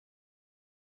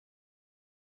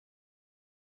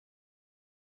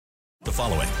The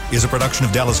following is a production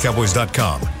of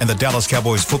DallasCowboys.com and the Dallas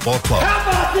Cowboys Football Club. How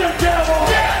about them Cowboys?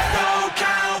 Go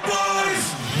Cowboys!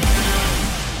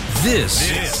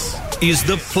 This is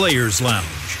the Players Lounge,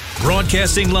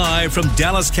 broadcasting live from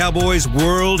Dallas Cowboys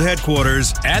World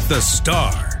Headquarters at the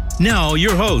Star. Now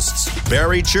your hosts,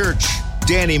 Barry Church,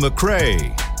 Danny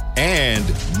McCray, and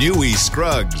Newy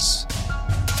Scruggs.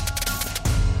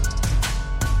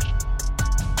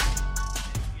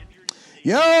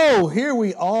 Yo, here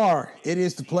we are. It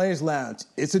is the Players Lounge.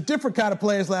 It's a different kind of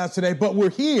Players Lounge today, but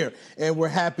we're here, and we're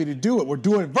happy to do it. We're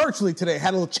doing it virtually today.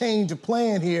 Had a little change of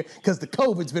plan here because the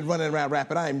COVID's been running around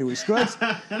rapid. I am Newy Scruggs,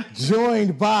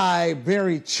 joined by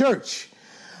Barry Church.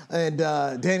 And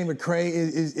Danny McCray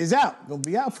is out. Going to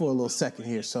be out for a little second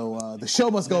here, so the show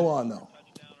must go on, though.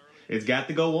 It's got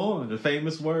to go on. The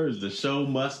famous words, the show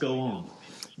must go on.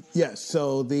 Yes,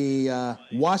 so the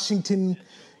Washington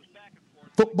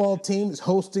football team is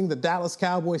hosting the Dallas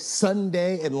Cowboys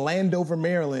Sunday in Landover,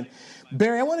 Maryland.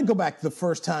 Barry, I want to go back to the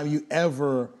first time you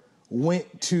ever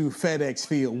went to FedEx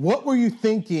Field. What were you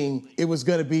thinking it was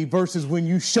going to be versus when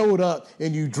you showed up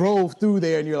and you drove through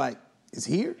there and you're like, it's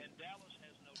here?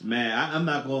 Man, I'm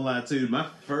not going to lie to you.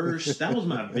 That was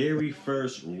my very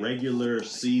first regular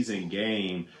season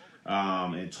game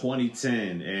in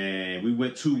 2010, and we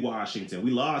went to Washington.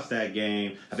 We lost that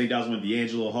game. I think that was when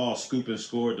D'Angelo Hall scooped and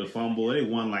scored the fumble. They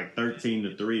won like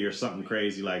 13-3 or something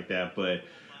crazy like that. But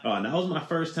that was my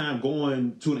first time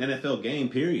going to an NFL game,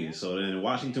 period. So then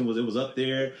Washington was up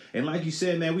there. And like you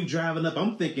said, man, we driving up.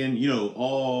 I'm thinking,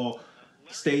 all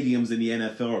stadiums in the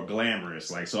NFL are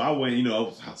glamorous. So I went,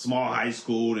 small high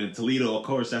school in Toledo. Of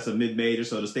course, that's a mid-major,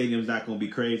 so the stadium's not going to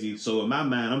be crazy. So in my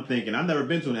mind, I'm thinking, I've never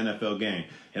been to an NFL game,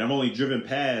 and I've only driven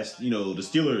past, the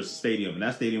Steelers stadium, and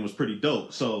that stadium was pretty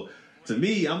dope. So to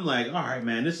me, I'm like, all right,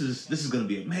 man, this is going to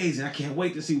be amazing. I can't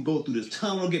wait to see we go through this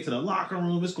tunnel, get to the locker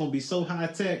room. It's going to be so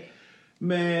high-tech.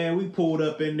 Man, we pulled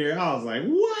up in there. I was like,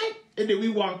 what? And then we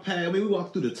walked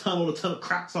through the tunnel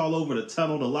cracks all over the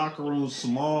tunnel. The locker room's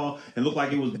small and looked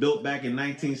like it was built back in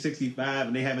 1965,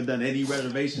 and they haven't done any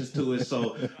renovations to it.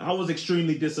 So I was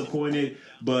extremely disappointed.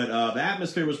 But the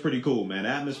atmosphere was pretty cool, man. The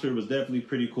atmosphere was definitely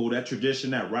pretty cool. That tradition,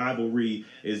 that rivalry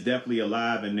is definitely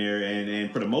alive in there.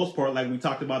 And for the most part, like we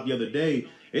talked about the other day,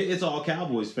 it's all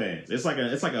Cowboys fans. It's like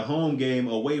a home game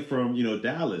away from,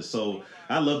 Dallas. So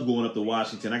I loved going up to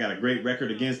Washington. I got a great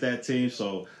record against that team,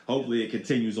 so hopefully it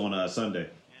continues on Sunday.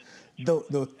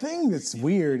 The thing that's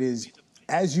weird is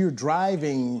as you're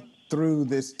driving through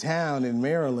this town in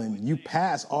Maryland, you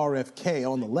pass RFK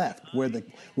on the left where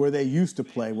they used to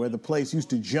play, where the place used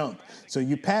to jump. So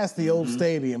you pass the old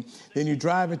stadium, then you're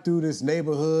driving through this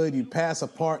neighborhood, you pass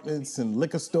apartments and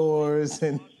liquor stores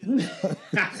and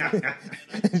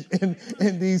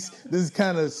and these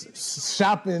kind of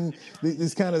shopping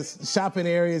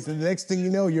areas, and the next thing you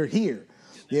know, you're here.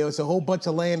 It's a whole bunch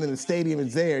of land and the stadium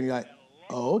is there, and you're like,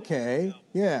 oh, okay,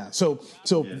 yeah. So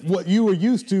what you were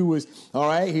used to was, all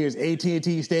right, here's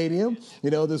AT&T Stadium,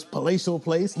 this palatial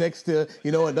place next to,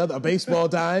 a baseball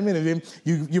diamond, and then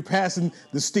you're passing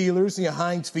the Steelers,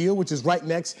 Heinz Field, which is right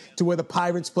next to where the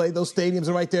Pirates play. Those stadiums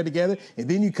are right there together, and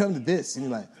then you come to this, and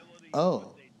you're like,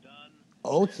 oh,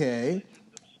 okay.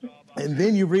 And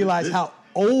then you realize how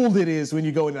old it is when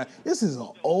you go in. This is an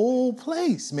old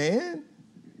place, man.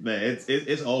 Man,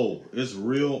 it's old. It's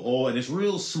real old, and it's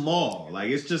real small. Like,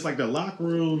 it's just like the locker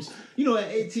rooms, at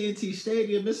AT&T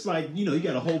Stadium, it's like, you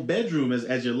got a whole bedroom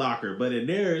as your locker. But in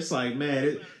there, it's like,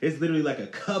 man, it's literally like a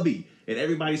cubby. And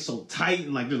everybody's so tight,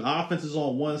 and like there's offenses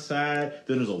on one side,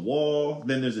 then there's a wall,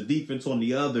 then there's a defense on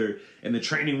the other, and the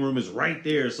training room is right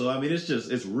there. So, I mean,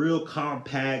 it's real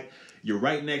compact. You're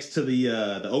right next to the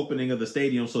opening of the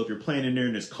stadium, so if you're playing in there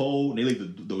and it's cold, and they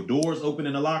leave the doors open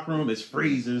in the locker room, it's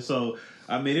freezing. So,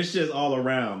 I mean, it's just all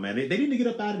around, man. They need to get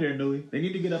up out of there, Newy. They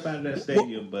need to get up out of that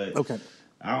stadium, but okay.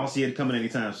 I don't see it coming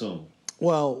anytime soon.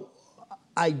 Well,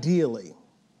 ideally,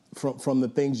 from the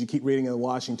things you keep reading in the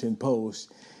Washington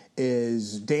Post,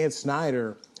 is Dan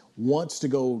Snyder wants to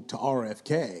go to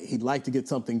RFK. He'd like to get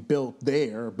something built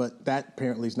there, but that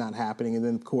apparently is not happening. And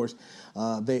then, of course,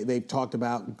 they've talked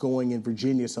about going in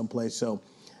Virginia someplace. So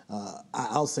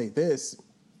I'll say this.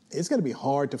 It's going to be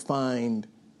hard to find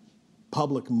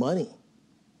public money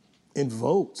and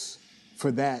votes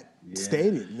for that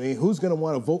stadium. I mean, who's going to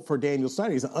want to vote for Daniel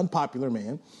Snyder? He's an unpopular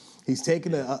man. He's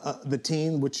taken the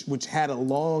team, which had a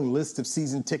long list of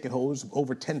season ticket holders,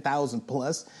 over 10,000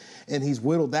 plus, and he's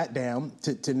whittled that down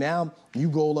to now you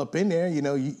roll up in there,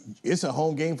 it's a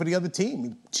home game for the other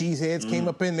team. Cheeseheads came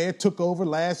up in there, took over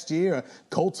last year.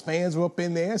 Colts fans were up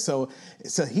in there. So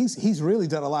he's really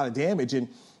done a lot of damage, and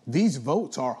these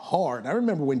votes are hard. I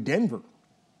remember when Denver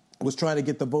was trying to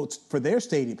get the votes for their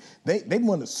stadium. They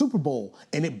won the Super Bowl,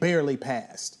 and it barely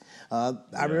passed.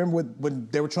 I remember when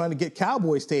they were trying to get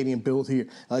Cowboy Stadium built here.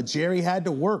 Jerry had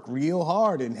to work real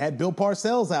hard and had Bill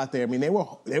Parcells out there. I mean, they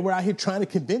were out here trying to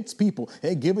convince people,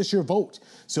 hey, give us your vote,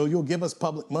 so you'll give us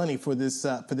public money for this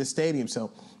stadium.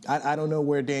 So I don't know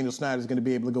where Daniel Snyder is going to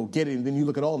be able to go get it. And then you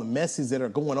look at all the messes that are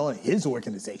going on in his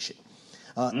organization.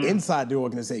 Inside the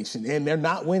organization, and they're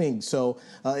not winning. So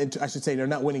I should say they're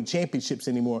not winning championships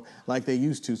anymore like they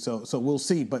used to. So we'll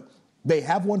see. But they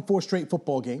have won 4 straight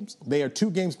football games. They are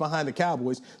 2 games behind the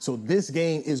Cowboys. So this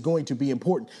game is going to be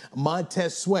important.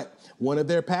 Montez Sweat, one of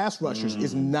their pass rushers,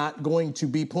 is not going to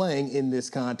be playing in this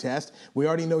contest. We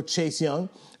already know Chase Young,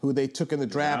 who they took in the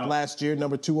draft last year,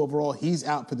 number 2 overall. He's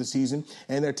out for the season.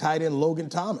 And their tight end Logan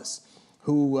Thomas,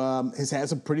 who has had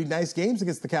some pretty nice games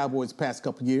against the Cowboys the past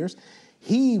couple years.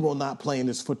 He will not play in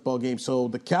this football game. So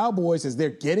the Cowboys, as they're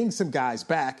getting some guys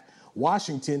back,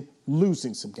 Washington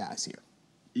losing some guys here.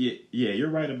 Yeah, you're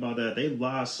right about that. They've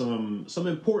lost some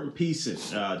important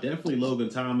pieces. Definitely Logan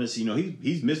Thomas. You know,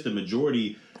 he's missed the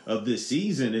majority of this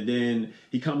season, and then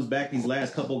he comes back these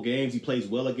last couple games. He plays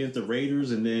well against the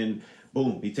Raiders, and then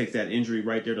boom, he takes that injury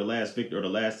right there the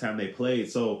last time they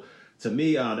played. So to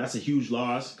me, that's a huge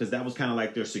loss because that was kind of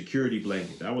like their security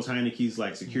blanket. That was Heineke's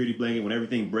like security blanket. When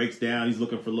everything breaks down, he's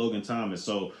looking for Logan Thomas.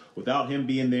 So without him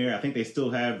being there, I think they still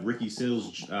have Ricky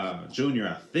Seals Jr.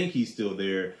 I think he's still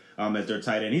there as their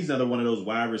tight end. He's another one of those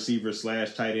wide receiver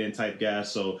 / tight end type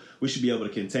guys. So we should be able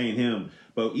to contain him.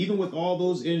 But even with all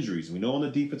those injuries, we know on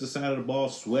the defensive side of the ball,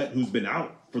 Sweat, who's been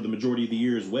out for the majority of the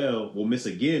year as well, will miss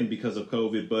again because of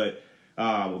COVID. But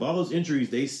with all those injuries,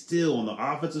 they still, on the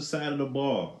offensive side of the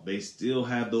ball, they still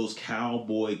have those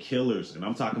Cowboy killers. And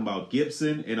I'm talking about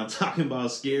Gibson, and I'm talking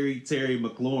about Scary Terry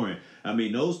McLaurin. I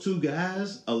mean, those 2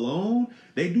 guys alone,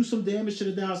 they do some damage to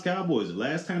the Dallas Cowboys. The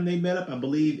last time they met up, I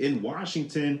believe, in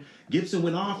Washington, Gibson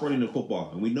went off running the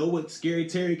football. And we know what Scary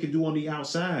Terry can do on the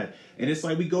outside. And it's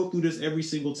like we go through this every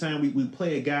single time we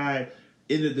play a guy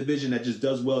in the division that just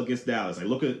does well against Dallas. Like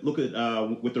look at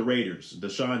with the Raiders,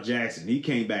 Deshaun Jackson. He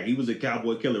came back. He was a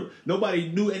Cowboy killer. Nobody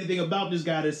knew anything about this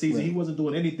guy this season. Right. He wasn't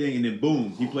doing anything, and then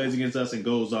boom, he plays against us and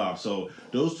goes off. So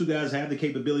those 2 guys have the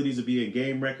capabilities of being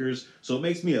game wreckers. So it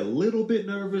makes me a little bit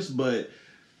nervous, but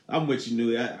I'm with you,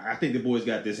 Newey. I think the boys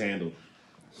got this handled.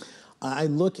 I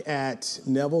look at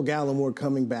Neville Gallimore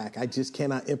coming back. I just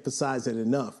cannot emphasize it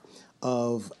enough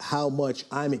of how much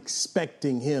I'm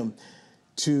expecting him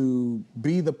to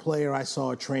be the player I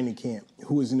saw at training camp,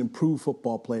 who is an improved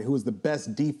football player, who is the best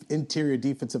interior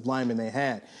defensive lineman they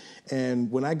had.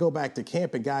 And when I go back to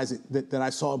camp and guys that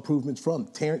I saw improvements from,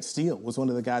 Terrence Steele was one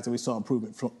of the guys that we saw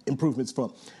improvements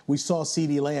from. We saw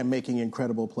CeeDee Lamb making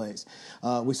incredible plays.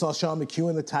 We saw Sean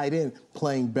McEwen, the tight end,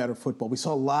 playing better football. We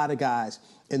saw a lot of guys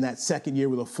in that second year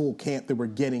with a full camp that were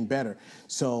getting better.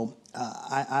 So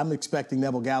I'm expecting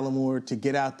Neville Gallimore to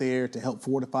get out there to help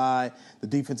fortify the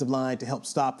defensive line, to help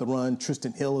stop the run.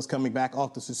 Tristan Hill is coming back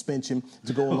off the suspension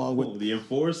to go along with the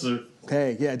enforcer.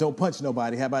 Hey, yeah, don't punch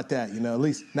nobody. How about that? You know, at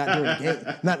least not during the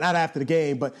game, not after the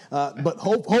game. But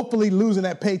hopefully losing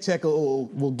that paycheck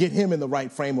will get him in the right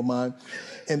frame of mind.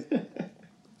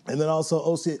 And then also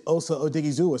Osa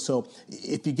Odigizua. So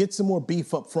if you get some more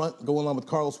beef up front, go along with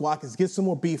Carlos Watkins, get some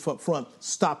more beef up front,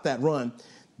 stop that run.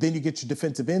 Then you get your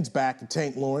defensive ends back,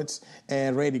 Tank Lawrence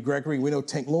and Randy Gregory. We know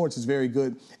Tank Lawrence is very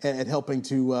good at helping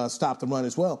to stop the run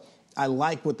as well. I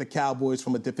like what the Cowboys,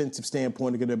 from a defensive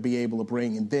standpoint, are going to be able to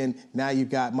bring. And then now you've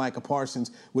got Micah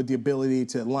Parsons with the ability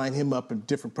to line him up at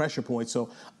different pressure points. So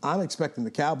I'm expecting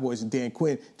the Cowboys and Dan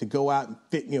Quinn to go out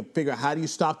and figure out how do you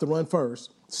stop the run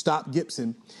first, stop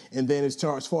Gibson, and then as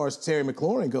far as Terry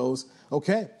McLaurin goes,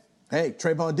 okay, hey,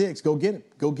 Trayvon Diggs, go get him.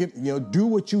 Go get, do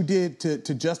what you did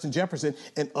to Justin Jefferson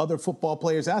and other football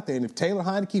players out there. And if Taylor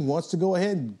Heineke wants to go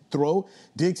ahead and throw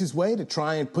Diggs his way to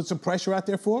try and put some pressure out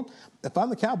there for him, if I'm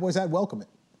the Cowboys, I'd welcome it.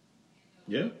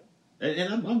 Yeah.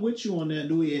 And I'm with you on that,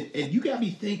 Louis. And you got me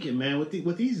thinking, man, with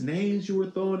these names you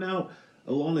were throwing out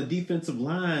along the defensive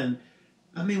line,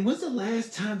 I mean, when's the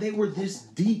last time they were this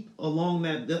deep along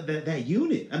that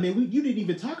unit? I mean, you didn't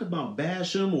even talk about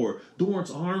Basham or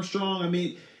Dorrance Armstrong. I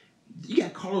mean, you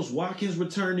got Carlos Watkins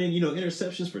returning,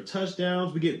 interceptions for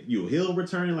touchdowns. We get Hill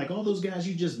returning, like all those guys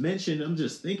you just mentioned. I'm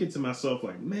just thinking to myself,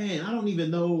 like, man, I don't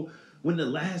even know when the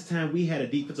last time we had a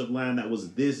defensive line that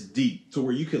was this deep to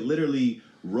where you could literally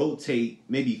rotate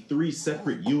maybe 3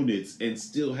 separate units and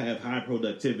still have high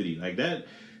productivity. Like that,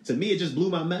 to me, it just blew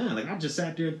my mind. Like I just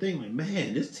sat there and think, like,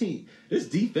 man, this team, this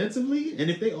defensively, and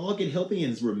if they all get healthy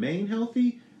and remain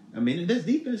healthy, I mean, this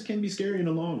defense can be scary in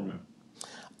the long run.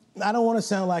 I don't want to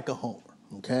sound like a homer,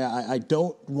 Okay, I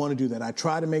don't want to do that. I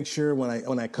try to make sure when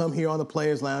I come here on the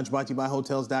Players Lounge, brought to you by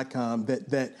Hotels.com,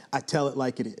 that I tell it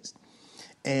like it is.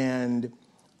 And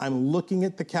I'm looking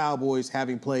at the Cowboys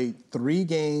having played 3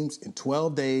 games in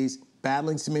 12 days,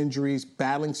 battling some injuries,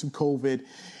 battling some COVID,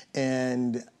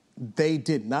 and they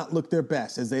did not look their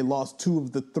best as they lost 2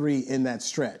 of the 3 in that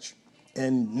stretch.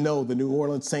 And no, the New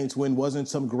Orleans Saints win wasn't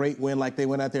some great win like they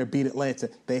went out there and beat Atlanta.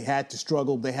 They had to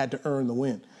struggle. They had to earn the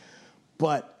win.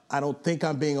 But I don't think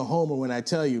I'm being a homer when I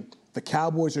tell you the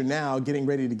Cowboys are now getting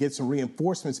ready to get some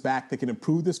reinforcements back that can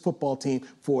improve this football team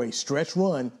for a stretch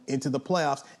run into the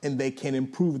playoffs, and they can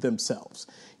improve themselves.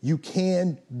 You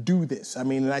can do this. I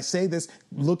mean, and I say this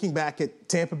looking back at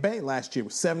Tampa Bay last year,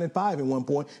 with 7-5 at one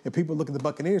point, and people look at the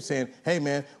Buccaneers saying, hey,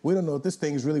 man, we don't know if this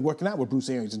thing is really working out with Bruce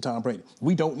Arians and Tom Brady.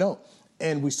 We don't know.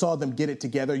 And we saw them get it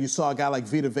together. You saw a guy like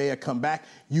Vita Vea come back.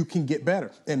 You can get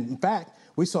better. And in fact,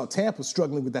 we saw Tampa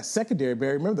struggling with that secondary,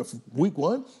 Barry. Remember week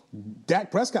 1?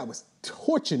 Dak Prescott was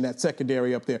torching that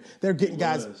secondary up there. They're getting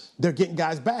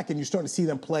guys back, and you're starting to see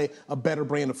them play a better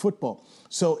brand of football.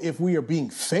 So if we are being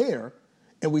fair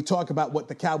and we talk about what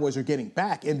the Cowboys are getting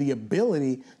back and the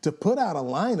ability to put out a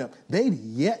lineup they've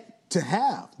yet to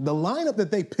have, the lineup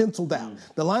that they penciled out,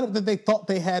 the lineup that they thought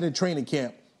they had in training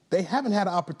camp, they haven't had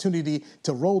an opportunity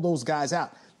to roll those guys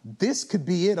out. This could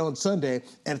be it on Sunday,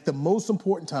 and at the most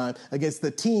important time against the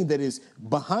team that is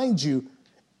behind you.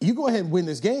 You go ahead and win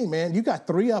this game, man. You got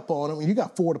 3 up on them, and you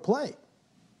got 4 to play.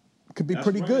 It could be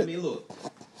pretty good. I mean, look,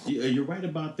 you're right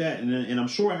about that, and I'm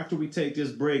sure after we take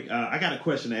this break, I got a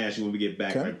question to ask you when we get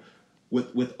back. Okay.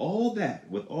 Right? With all that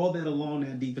along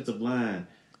that defensive line,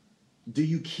 do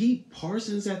you keep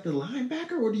Parsons at the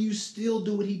linebacker, or do you still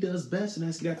do what he does best, and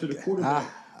that's get after the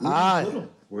quarterback?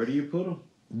 Where do you put him?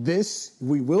 This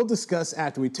we will discuss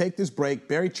after we take this break.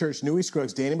 Barry Church, Newey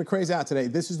Scruggs, Danny McCray's out today.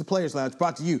 This is the Players Lounge,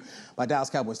 brought to you by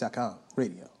DallasCowboys.com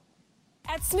radio.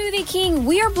 At Smoothie King,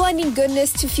 we are blending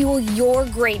goodness to fuel your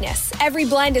greatness. Every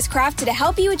blend is crafted to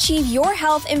help you achieve your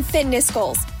health and fitness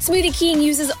goals. Smoothie King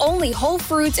uses only whole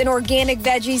fruits and organic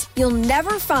veggies. You'll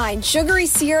never find sugary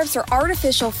syrups or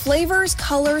artificial flavors,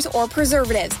 colors, or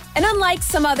preservatives. And unlike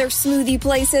some other smoothie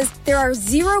places, there are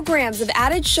 0 grams of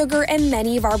added sugar in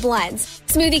many of our blends.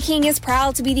 Smoothie King is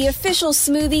proud to be the official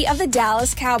smoothie of the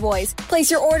Dallas Cowboys. Place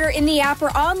your order in the app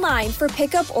or online for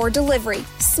pickup or delivery.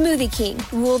 Smoothie King,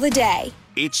 rule the day.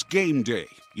 It's game day.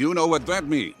 You know what that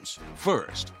means.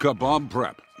 First, kebab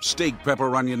prep. Steak,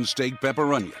 pepper, onion, steak,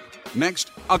 pepper, onion.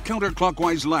 Next, a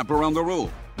counterclockwise lap around the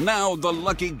room. Now the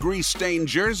lucky grease-stained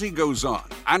jersey goes on.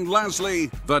 And lastly,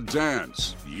 the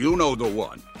dance. You know the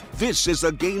one. This is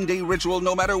a game day ritual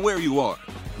no matter where you are.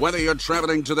 Whether you're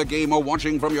traveling to the game or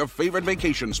watching from your favorite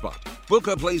vacation spot, book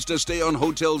a place to stay on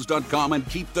Hotels.com and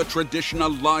keep the tradition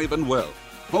alive and well.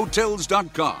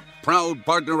 Hotels.com. Proud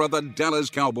partner of the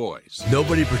Dallas Cowboys.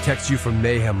 Nobody protects you from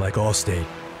mayhem like Allstate.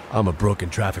 I'm a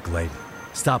broken traffic light.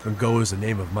 Stop and go is the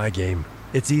name of my game.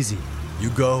 It's easy.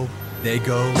 You go, they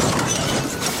go.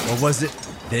 Or was it,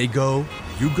 they go,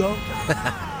 you go?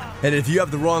 And if you have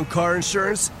the wrong car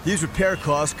insurance, these repair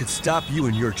costs could stop you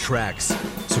in your tracks.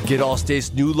 So get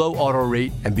Allstate's new low auto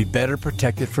rate and be better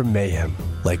protected from mayhem,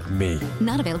 like me.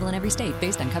 Not available in every state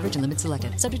based on coverage and limits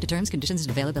selected. Subject to terms, conditions, and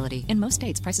availability. In most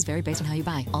states, prices vary based on how you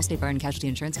buy. Allstate Bar and Casualty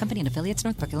Insurance Company and affiliates,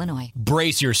 Northbrook, Illinois.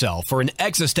 Brace yourself for an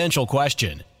existential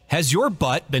question. Has your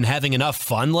butt been having enough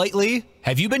fun lately?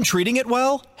 Have you been treating it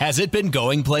well? Has it been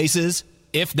going places?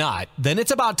 If not, then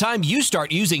it's about time you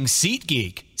start using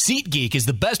SeatGeek. SeatGeek is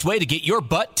the best way to get your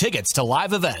butt tickets to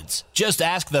live events. Just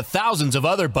ask the thousands of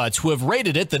other butts who have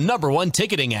rated it the #1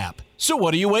 ticketing app. So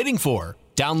what are you waiting for?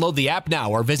 Download the app now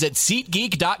or visit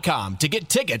SeatGeek.com to get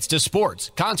tickets to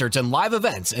sports, concerts, and live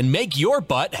events and make your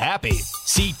butt happy.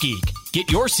 SeatGeek.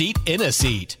 Get your seat in a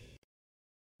seat.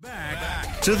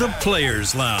 Back to the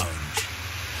Players Lounge.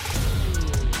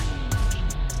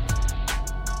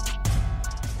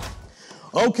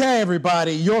 Okay,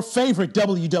 everybody, your favorite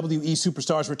WWE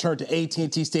superstars return to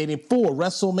AT&T Stadium for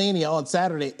WrestleMania on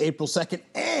Saturday, April 2nd,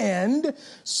 and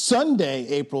Sunday,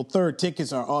 April 3rd.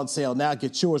 Tickets are on sale now.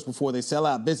 Get yours before they sell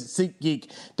out. Visit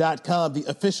SeatGeek.com, the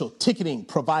official ticketing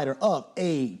provider of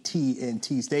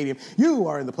AT&T Stadium. You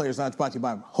are in the Players Lounge, brought to you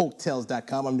by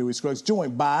Hotels.com. I'm Newey Scruggs,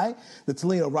 joined by the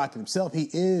Toledo Rocket himself. He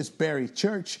is Barry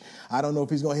Church. I don't know if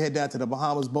he's going to head down to the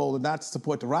Bahamas Bowl or not to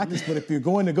support the Rockets, but if you're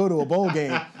going to go to a bowl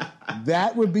game,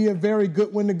 that would be a very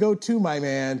good one to go to, my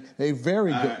man. A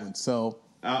very good one. So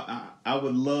I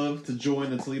would love to join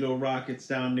the Toledo Rockets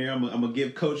down there. I'm going to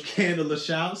give Coach Candle a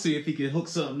shout, see if he can hook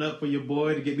something up for your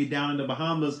boy to get me down in the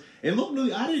Bahamas. And look,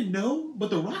 I didn't know, but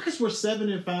the Rockets were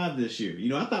 7-5 this year. You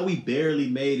know, I thought we barely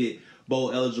made it.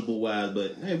 bowl eligible wise,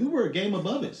 but hey, we were a game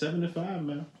above it, 7-5,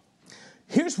 man.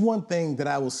 Here's one thing that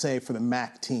I will say for the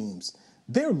MAC teams.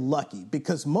 They're lucky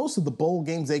because most of the bowl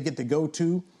games they get to go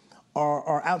to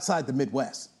are outside the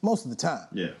Midwest most of the time.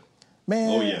 Yeah. Man,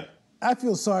 oh, yeah. I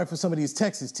feel sorry for some of these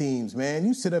Texas teams, man.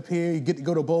 You sit up here, you get to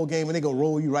go to a bowl game, and they go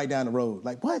roll you right down the road.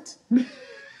 Like, what?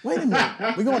 Wait a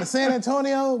minute. We going to San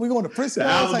Antonio? We going to Frisco? The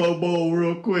Alamo Bowl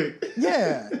real quick.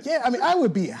 Yeah. I mean, I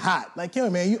would be hot. Like, yo,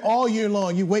 man, you all year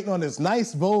long, you waiting on this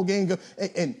nice bowl game,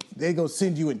 and they go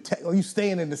send you you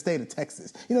staying in the state of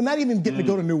Texas. Not even getting to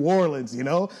go to New Orleans,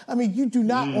 I mean, you do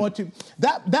not want to.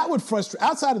 That would frustrate,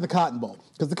 outside of the Cotton Bowl,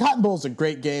 because the Cotton Bowl is a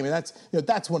great game, and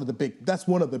that's one of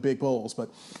the big bowls.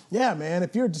 But, yeah, man,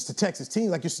 if you're just a Texas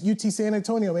team, like your UT San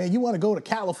Antonio, man, you want to go to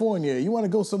California, you want to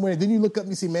go somewhere, then you look up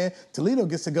and you see, man, Toledo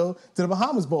gets to go to the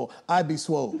Bahamas Bowl. I'd be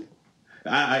swole.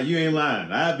 You ain't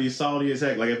lying. I'd be salty as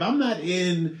heck. Like, if I'm not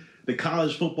in the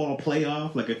college football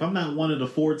playoff, like if I'm not one of the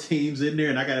 4 teams in there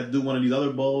and I got to do one of these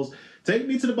other bowls, take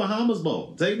me to the Bahamas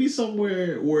Bowl. Take me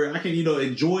somewhere where I can,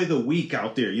 enjoy the week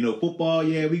out there. Football,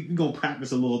 yeah, we can go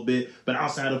practice a little bit, but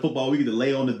outside of football, we get to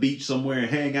lay on the beach somewhere and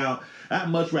hang out. I'd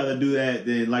much rather do that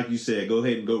than, like you said, go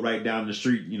ahead and go right down the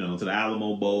street, to the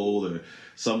Alamo Bowl or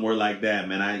somewhere like that,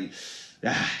 man.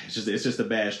 It's just a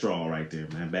bad straw right there,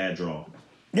 man. Bad draw.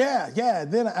 Yeah.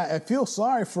 Then I feel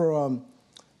sorry for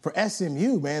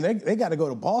SMU, man. They got to go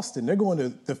to Boston. They're going to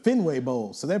the Fenway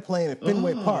Bowl, so they're playing at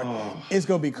Fenway Park. It's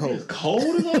gonna be cold. It's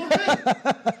cold as all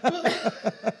that.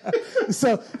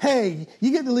 So hey,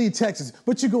 you get to leave Texas,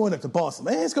 but you're going up to Boston.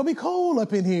 Man, it's gonna be cold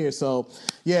up in here. So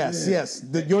yes.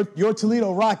 Your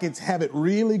Toledo Rockets have it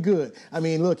really good. I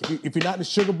mean, look, if you're not in the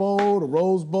Sugar Bowl, the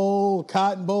Rose Bowl,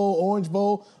 Cotton Bowl, Orange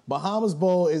Bowl, Bahamas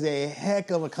Bowl is a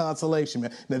heck of a consolation,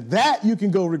 man. Now that you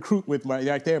can go recruit with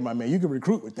right there, my man. You can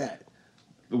recruit with that.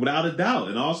 Without a doubt.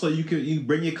 And also you can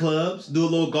bring your clubs, do a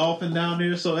little golfing down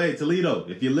there. So hey, Toledo,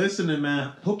 if you're listening,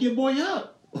 man, hook your boy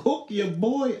up. Hook your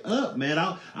boy up, man.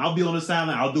 I'll be on the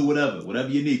sideline. I'll do whatever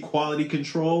you need. Quality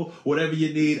control, whatever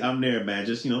you need, I'm there, man.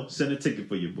 Just send a ticket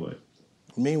for your boy.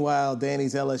 Meanwhile,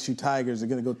 Danny's LSU Tigers are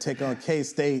going to go take on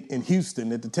K-State in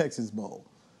Houston at the Texas Bowl.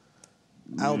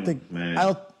 I don't think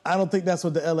that's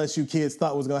what the LSU kids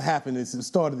thought was going to happen at the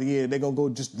start of the year. They're going to go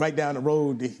just right down the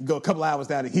road, go a couple hours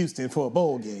down to Houston for a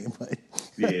bowl game.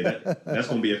 Yeah, that's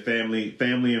going to be a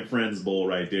family and friends bowl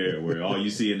right there, where all you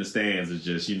see in the stands is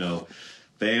just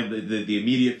family, the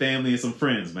immediate family and some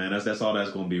friends, man. That's all that's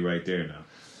going to be right there now.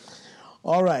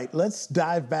 All right, let's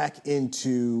dive back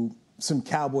into some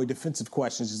Cowboy defensive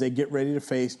questions as they get ready to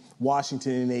face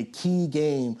Washington in a key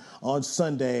game on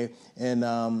Sunday.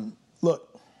 And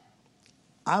look,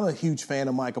 I'm a huge fan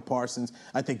of Micah Parsons.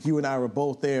 I think you and I were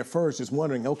both there first just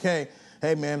wondering, okay,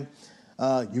 hey, man,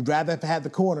 you'd rather have had the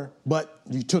corner, but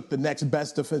you took the next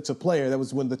best defensive player. That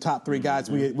was one of the top 3 guys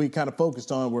we kind of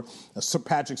focused on were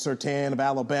Patrick Surtain of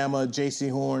Alabama, J.C.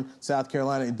 Horn, South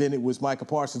Carolina, and then it was Micah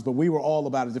Parsons. But we were all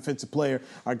about a defensive player.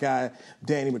 Our guy,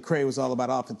 Danny McCray, was all about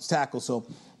offensive tackle. So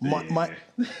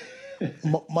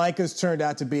Micah's turned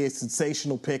out to be a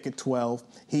sensational pick at 12.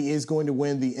 He is going to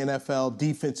win the NFL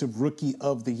Defensive Rookie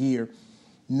of the Year.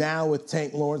 Now with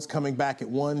Tank Lawrence coming back at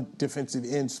one defensive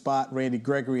end spot, Randy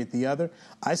Gregory at the other,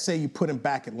 I say you put him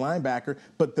back at linebacker.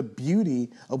 But the beauty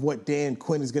of what Dan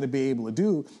Quinn is going to be able to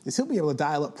do is he'll be able to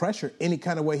dial up pressure any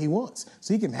kind of way he wants.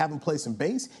 So he can have him play some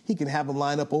base. He can have him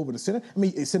line up over the center. I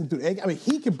mean, send him through the egg. I mean,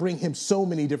 he can bring him so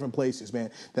many different places,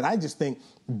 man, that I just think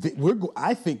we're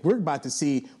about to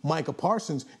see Micah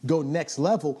Parsons go next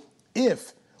level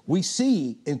if we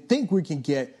see and think we can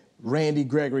get Randy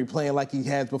Gregory playing like he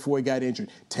has before he got injured,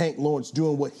 Tank Lawrence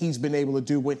doing what he's been able to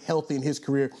do when healthy in his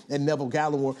career, and Neville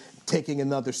Gallimore taking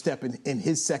another step in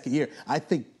his second year. I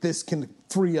think this can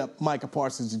free up Micah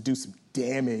Parsons to do some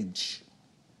damage.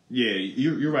 Yeah,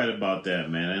 you're right about that,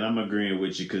 man, and I'm agreeing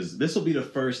with you because this will be the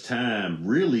first time,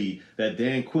 really, that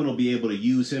Dan Quinn will be able to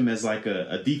use him as like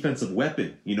a defensive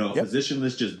weapon, a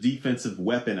positionless, just defensive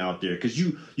weapon out there. Because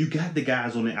you got the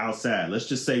guys on the outside. Let's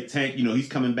just say Tank, he's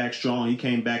coming back strong. He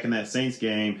came back in that Saints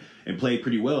game and played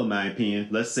pretty well, in my opinion.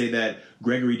 Let's say that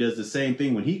Gregory does the same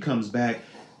thing when he comes back.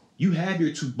 You have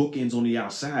your 2 bookends on the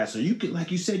outside. So you can, like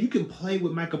you said, you can play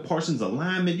with Micah Parsons'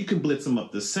 alignment. You can blitz him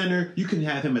up the center. You can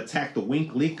have him attack the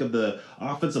wink link of the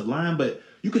offensive line. But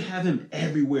you could have him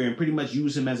everywhere and pretty much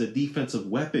use him as a defensive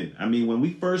weapon. I mean, when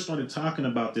we first started talking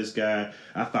about this guy,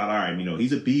 I thought, all right,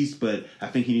 he's a beast, but I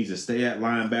think he needs to stay at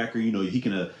linebacker.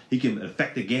 He can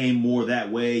affect the game more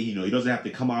that way. He doesn't have to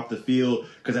come off the field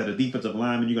because as a defensive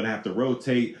lineman, you're going to have to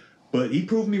rotate. But he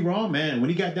proved me wrong, man. When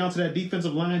he got down to that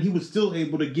defensive line, he was still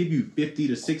able to give you 50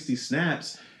 to 60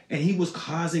 snaps And he was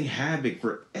causing havoc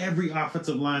for every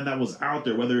offensive line that was out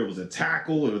there, whether it was a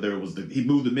tackle or whether it was he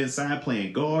moved them inside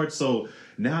playing guard. So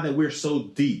now that we're so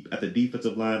deep at the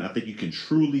defensive line, I think you can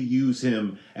truly use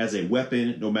him as a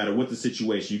weapon no matter what the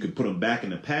situation. You can put him back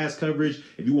in the pass coverage.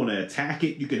 If you want to attack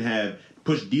it, you can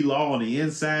push D-Law on the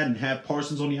inside and have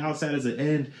Parsons on the outside as an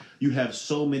end. You have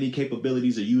so many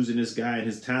capabilities of using this guy and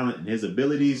his talent and his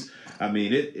abilities. I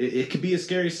mean, it could be a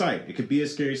scary sight. It could be a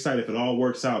scary sight if it all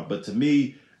works out. But to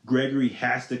me, Gregory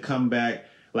has to come back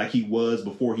like he was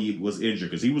before he was injured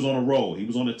because he was on a roll. He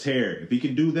was on a tear. If he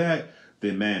can do that,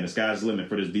 then, man, the sky's the limit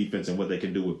for this defense and what they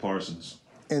can do with Parsons.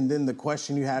 And then the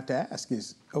question you have to ask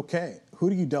is, okay,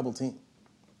 who do you double team?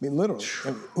 I mean, literally,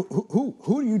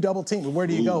 who do you double team and where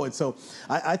do you go? And so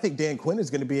I think Dan Quinn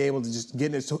is going to be able to just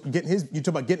get his. You talk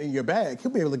about getting in your bag. He'll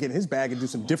be able to get in his bag and do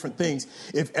some different things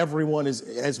if everyone is,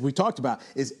 as we talked about,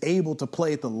 is able to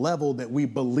play at the level that we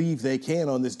believe they can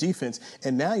on this defense.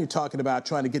 And now you're talking about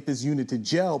trying to get this unit to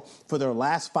gel for their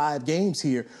last 5 games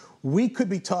here. We could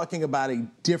be talking about a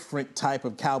different type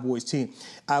of Cowboys team.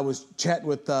 I was chatting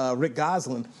with Rick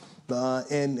Gosselin,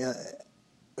 and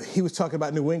he was talking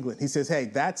about New England. He says, hey,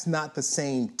 that's not the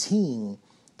same team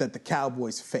that the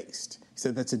Cowboys faced. He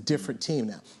said that's a different team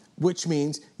now, which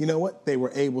means, you know what, they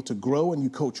were able to grow and you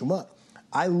coach them up.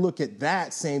 I look at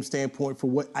that same standpoint for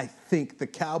what I think the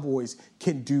Cowboys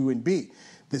can do and be.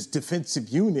 This defensive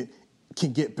unit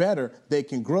can get better, they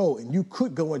can grow, and you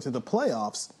could go into the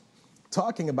playoffs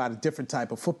talking about a different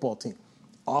type of football team.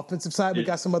 Offensive side, we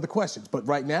got some other questions. But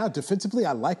right now, defensively,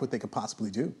 I like what they could possibly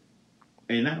do.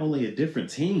 And not only a different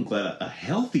team, but a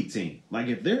healthy team. Like,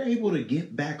 if they're able to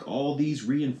get back all these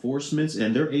reinforcements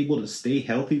and they're able to stay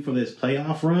healthy for this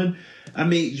playoff run, I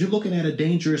mean, you're looking at a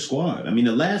dangerous squad. I mean,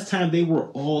 the last time they were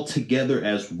all together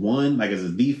as one, like as a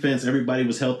defense, everybody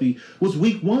was healthy, was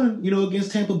week 1,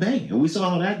 against Tampa Bay. And we saw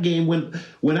how that game went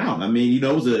out. I mean, it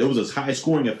was a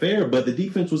high-scoring affair, but the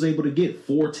defense was able to get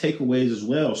 4 takeaways as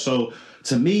well. So,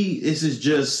 to me,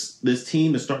 this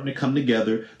team is starting to come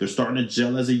together. They're starting to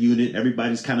gel as a unit.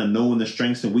 Everybody's kind of knowing the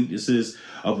strengths and weaknesses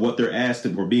of what they're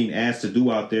being asked to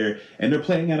do out there. And they're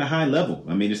playing at a high level.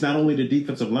 I mean, it's not only the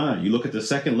defensive line. You look at the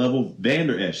second level,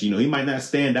 Vander Esch. He might not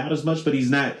stand out as much, but he's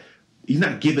not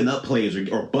giving up plays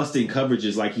or busting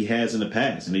coverages like he has in the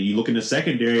past. And then you look in the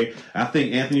secondary, I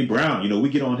think Anthony Brown, we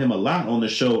get on him a lot on the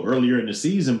show earlier in the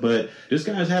season, but this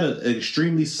guy's had an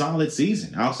extremely solid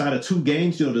season. Outside of 2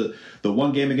 games, the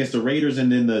one game against the Raiders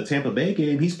and then the Tampa Bay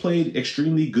game, he's played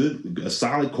extremely good, a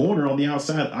solid corner on the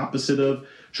outside, opposite of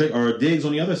Diggs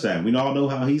on the other side. We all know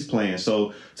how he's playing.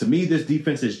 So to me, this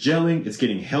defense is gelling. It's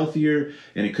getting healthier,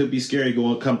 and it could be scary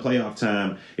come playoff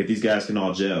time if these guys can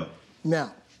all gel.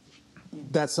 Now,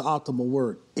 that's the optimal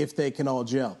word, if they can all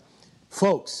gel.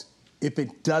 Folks, if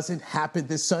it doesn't happen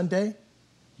this Sunday,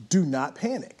 do not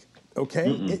panic, okay?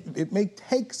 It may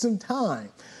take some time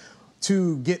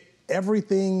to get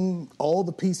everything, all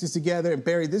the pieces together. And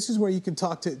Barry, this is where you can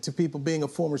talk to people being a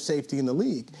former safety in the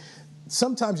league.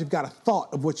 Sometimes you've got a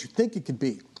thought of what you think it could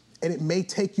be, and it may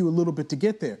take you a little bit to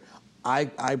get there. I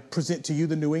present to you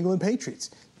the New England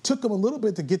Patriots. Took them a little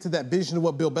bit to get to that vision of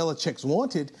what Bill Belichick's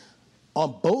wanted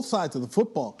on both sides of the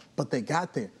football, but they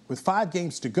got there. With 5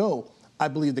 games to go, I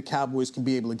believe the Cowboys can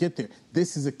be able to get there.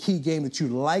 This is a key game that you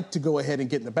like to go ahead and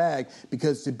get in the bag,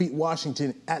 because to beat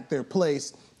Washington at their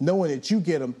place, knowing that you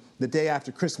get them the day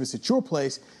after Christmas at your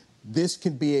place, this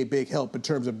can be a big help in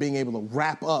terms of being able to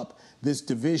wrap up this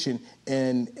division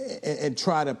and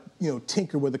try to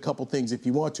tinker with a couple things if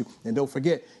you want to. And don't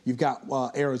forget, you've got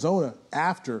Arizona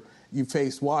after you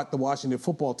face the Washington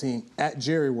football team at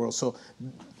Jerry World. So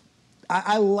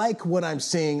I like what I'm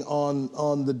seeing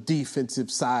on the defensive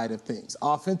side of things.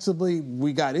 Offensively,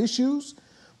 we got issues,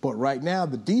 but right now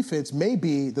the defense may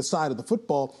be the side of the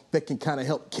football that can kind of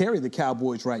help carry the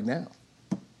Cowboys right now.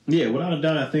 Yeah, without a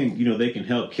doubt, I think, they can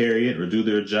help carry it or do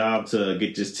their job to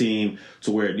get this team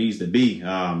to where it needs to be.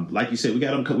 Like you said, we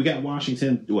got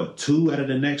Washington, 2 out of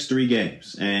the next 3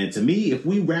 games. And to me, if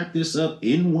we wrap this up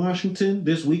in Washington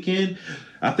this weekend,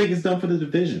 I think it's done for the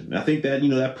division. I think that,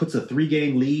 that puts a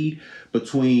 3-game lead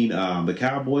between the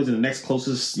Cowboys and the next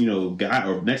closest, guy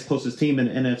or next closest team in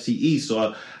the NFC East.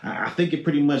 So I think it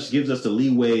pretty much gives us the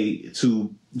leeway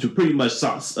to pretty much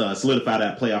solidify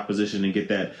that playoff position and get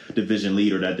that division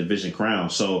lead or that division crown.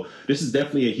 So this is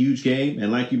definitely a huge game.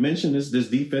 And like you mentioned, this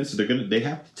defense, they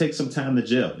have to take some time to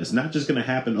gel. It's not just going to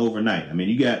happen overnight. I mean,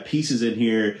 you got pieces in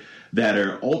here that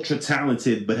are ultra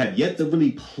talented but have yet to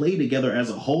really play together as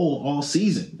a whole all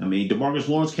season. I mean, DeMarcus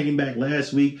Lawrence came back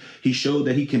last week. He showed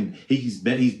that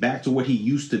he's back to what he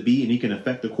used to be, and he can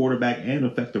affect the quarterback and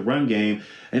affect the run game.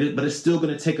 But it's still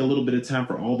going to take a little bit of time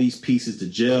for all these pieces to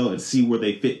gel and see where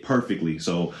they fit perfectly.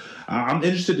 So I'm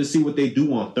interested to see what they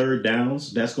do on third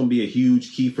downs. That's going to be a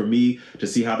huge key for me to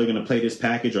see how they're going to play this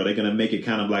package. Are they going to make it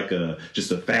kind of like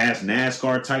just a fast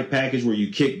NASCAR type package where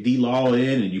you kick D-Law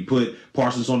in and you put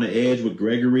Parsons on the edge with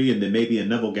Gregory and then maybe a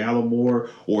Neville Gallimore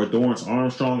or Dorrance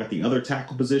Armstrong at the other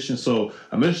tackle position? So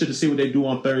I'm interested to see what they do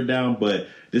on third down, but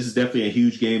this is definitely a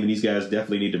huge game, and these guys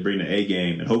definitely need to bring the A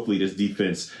game, and hopefully this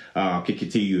defense can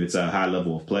continue its high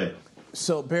level of play.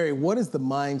 So, Barry, what is the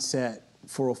mindset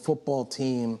for a football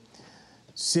team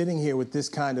sitting here with this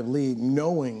kind of lead,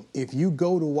 knowing if you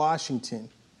go to Washington,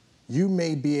 you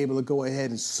may be able to go ahead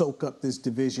and soak up this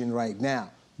division right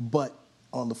now, but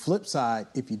on the flip side,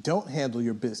 if you don't handle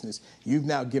your business, you've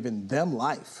now given them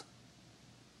life.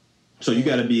 So you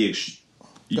got to be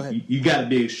you got to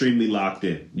be extremely locked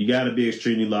in. You got to be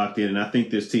extremely locked in, and I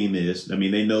think this team is. I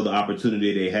mean, they know the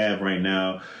opportunity they have right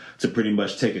now to pretty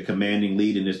much take a commanding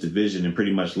lead in this division and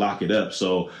pretty much lock it up.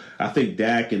 So I think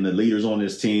Dak and the leaders on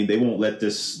this team, they won't let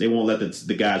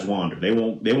the guys wander. They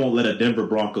won't let a Denver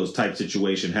Broncos type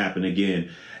situation happen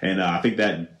again. And I think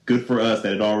that good for us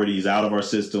that it already is out of our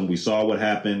system. We saw what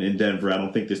happened in Denver. I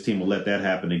don't think this team will let that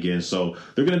happen again. So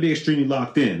they're going to be extremely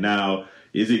locked in. Now,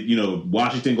 is it,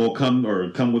 Washington going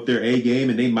to come with their A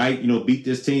game and they might, beat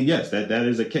this team? Yes, that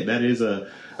is a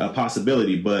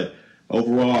possibility. But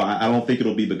overall, I don't think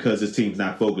it'll be because this team's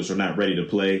not focused or not ready to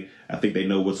play. I think they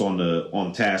know what's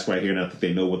on task right here, and I think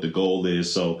they know what the goal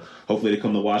is. So hopefully they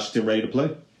come to Washington ready to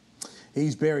play.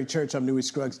 He's Barry Church. I'm Newy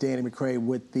Scruggs. Danny McCray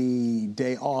with the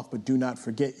day off, but do not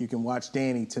forget you can watch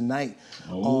Danny tonight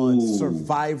on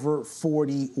Survivor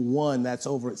 41. That's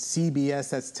over at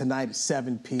CBS. That's tonight at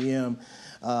 7 p.m.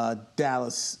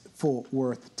 Dallas-Fort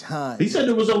Worth time. He said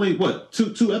there was only,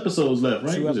 two episodes left,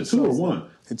 right? Was it 2 or 1?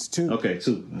 It's 2. Okay,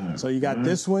 2. Right. So you got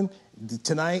this one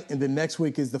tonight, and then next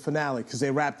week is the finale because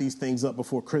they wrap these things up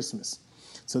before Christmas.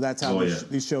 So that's how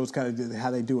these shows kind of how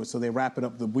they do it. So they wrap it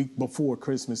up the week before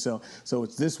Christmas. So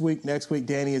it's this week, next week.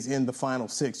 Danny is in the final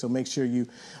 6. So make sure you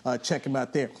check him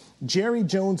out there. Jerry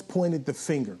Jones pointed the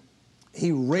finger.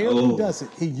 He rarely does it.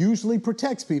 He usually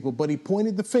protects people, but he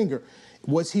pointed the finger.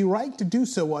 Was he right to do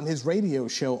so on his radio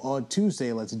show on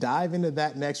Tuesday? Let's dive into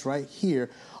that next right here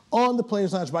on the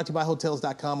Players Lounge, brought to you by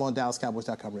Hotels.com on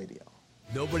DallasCowboys.com radio.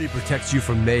 Nobody protects you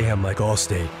from mayhem like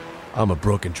Allstate. I'm a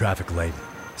broken traffic light.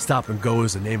 Stop and go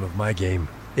is the name of my game.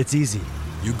 It's easy.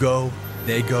 You go,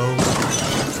 they go.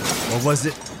 Or was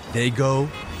it they go,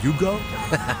 you go?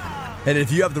 And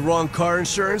if you have the wrong car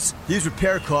insurance, these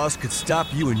repair costs could stop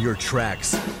you in your tracks.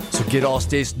 So get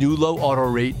Allstate's new low auto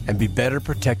rate and be better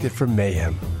protected from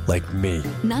mayhem, like me.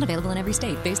 Not available in every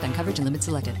state based on coverage and limits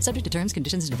selected. Subject to terms,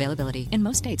 conditions, and availability. In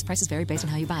most states, prices vary based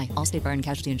on how you buy. Allstate Bar and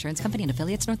Casualty Insurance Company and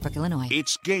affiliates, Northbrook, Illinois.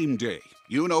 It's game day.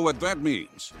 You know what that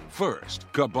means. First,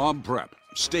 kebab prep.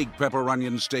 Steak, pepper,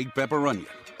 onion, steak, pepper, onion.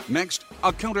 Next,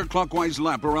 a counterclockwise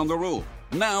lap around the room.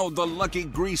 Now the lucky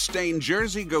grease-stained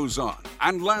jersey goes on.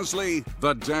 And lastly,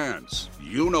 the dance.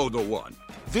 You know the one.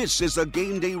 This is a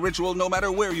game day ritual no matter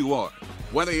where you are.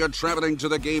 Whether you're traveling to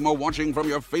the game or watching from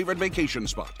your favorite vacation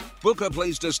spot, book a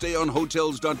place to stay on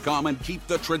Hotels.com and keep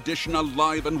the tradition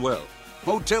alive and well.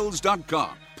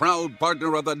 Hotels.com, proud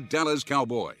partner of the Dallas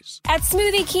Cowboys. At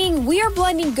Smoothie King, we are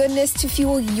blending goodness to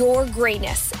fuel your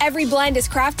greatness. Every blend is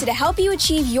crafted to help you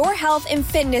achieve your health and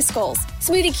fitness goals.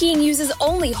 Smoothie King uses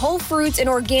only whole fruits and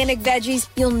organic veggies.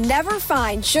 You'll never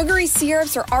find sugary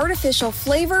syrups or artificial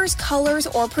flavors, colors,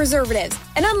 or preservatives.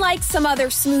 And unlike some other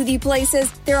smoothie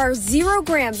places, there are 0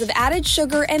 grams of added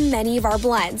sugar in many of our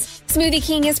blends. Smoothie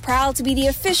King is proud to be the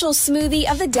official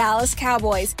smoothie of the Dallas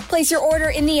Cowboys. Place your order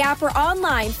in the app or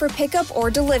online for pickup or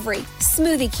delivery.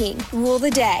 Smoothie King, rule the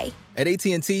day. At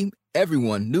AT&T,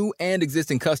 everyone, new and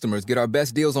existing customers, get our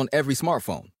best deals on every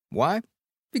smartphone. Why?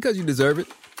 Because you deserve it.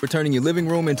 We're turning your living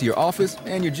room into your office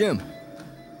and your gym.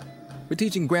 We're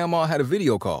teaching Grandma how to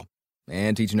video call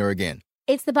and teaching her again.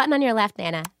 It's the button on your left,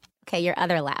 Nana. Okay, your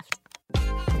other left.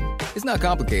 It's not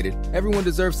complicated. Everyone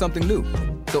deserves something new.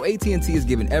 So AT&T is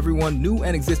giving everyone, new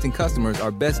and existing customers, our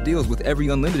best deals with every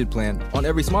unlimited plan on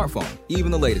every smartphone,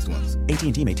 even the latest ones.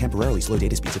 AT&T may temporarily slow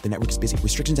data speeds if the network is busy.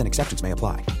 Restrictions and exceptions may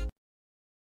apply.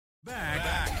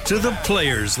 Back to the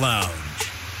Players Lounge.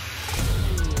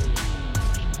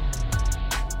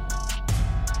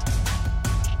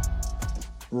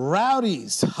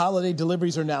 Rowdy's holiday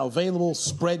deliveries are now available.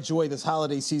 Spread joy this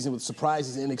holiday season with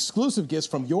surprises and exclusive gifts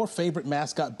from your favorite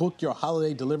mascot. Book your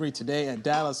holiday delivery today at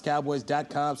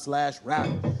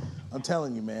DallasCowboys.com/Rowdy. I'm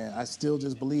telling you, man, I still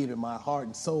just believe in my heart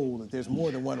and soul that there's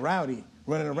more than one Rowdy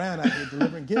running around out here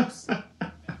delivering gifts.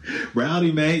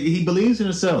 Rowdy, man, he believes in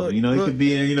himself. He could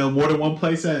be in, more than one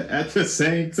place at the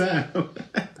same time.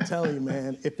 I'm telling you,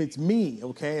 man, if it's me,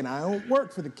 okay, and I don't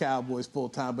work for the Cowboys full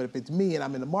time, but if it's me and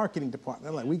I'm in the marketing department,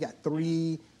 I'm like, we got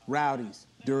 3 Rowdies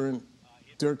during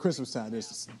Christmas time.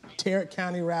 There's Tarrant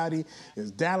County Rowdy, there's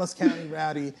Dallas County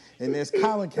Rowdy, and there's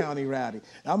Collin County Rowdy.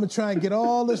 I'm going to try and get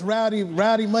all this rowdy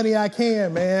money I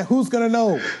can, man. Who's going to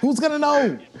know? Who's going to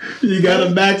know? You got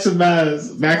to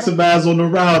maximize on the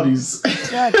Rowdies.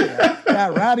 Exactly. I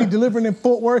got Rowdy delivering in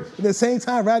Fort Worth. At the same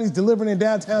time, Rowdy's delivering in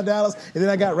downtown Dallas, and then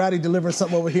I got Rowdy delivering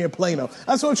something over here in Plano.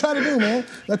 That's what I'm trying to do, man.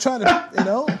 I'm trying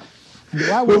to,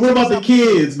 But what about the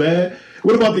kids, man?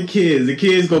 What about the kids? The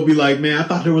kids gonna be like, man, I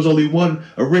thought there was only one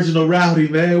original Rowdy,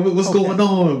 man. What's going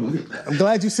on? I'm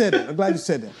glad you said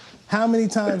that. How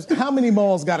many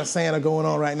malls got a Santa going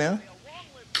on right now?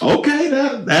 Okay,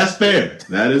 that's fair.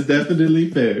 That is definitely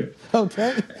fair.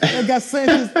 Okay? They got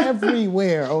Santas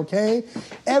everywhere, okay?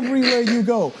 Everywhere you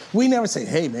go. We never say,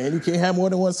 hey, man, you can't have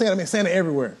more than one Santa. I mean, Santa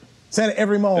everywhere. Santa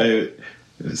every mall. Hey.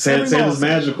 Santa's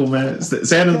magical, man.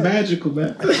 Santa's magical,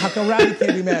 man. How come Rowdy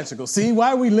can't be magical? See,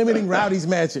 why are we limiting Rowdy's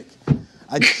magic?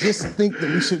 I just think that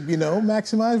we should,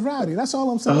 maximize Rowdy. That's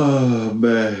all I'm saying. Oh,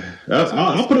 man.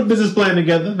 I'll put a business plan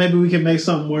together. Maybe we can make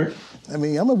something work. I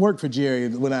mean, I'm going to work for Jerry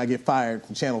when I get fired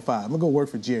from Channel 5. I'm going to go work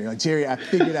for Jerry. Like, Jerry, I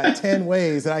figured out 10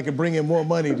 ways that I can bring in more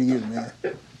money to you, man.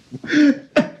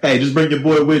 Hey, just bring your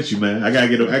boy with you, man. I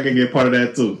can get part of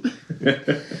that too.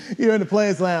 You're in the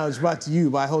Players Lounge, brought to you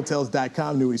by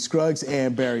Hotels.com. Newey Scruggs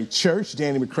and Barry Church.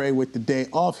 Danny McCray with the day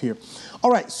off here.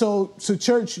 All right, so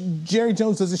Church, Jerry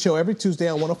Jones does a show every Tuesday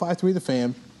on 105.3 The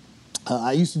Fan.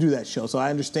 I used to do that show, so I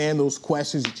understand those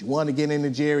questions that you want to get into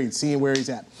Jerry and seeing where he's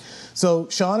at. So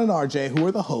Sean and RJ, who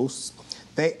are the hosts,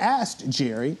 they asked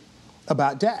Jerry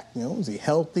about Dak. Is he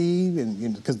healthy?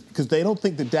 And because they don't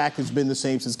think that Dak has been the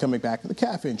same since coming back with a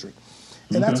calf injury.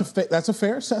 And that's a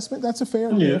fair assessment. That's a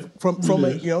fair from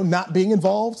not being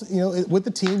involved with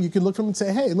the team. You can look from and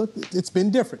say, hey, look, it's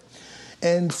been different.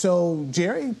 And so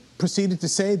Jerry proceeded to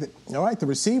say that, all right, the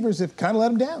receivers have kind of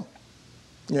let him down.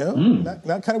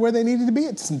 Not kind of where they needed to be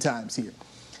at some times here.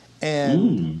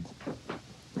 And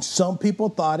some people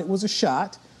thought it was a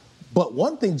shot. But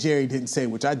one thing Jerry didn't say,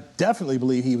 which I definitely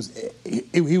believe he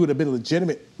would have been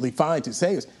legitimately fine to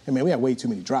say, is, hey, man, we have way too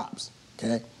many drops,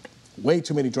 okay? Way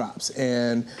too many drops.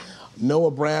 And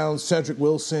Noah Brown, Cedric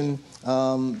Wilson,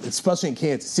 especially in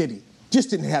Kansas City, just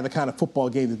didn't have the kind of football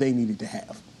game that they needed to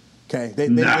have, okay?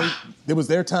 It was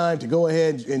their time to go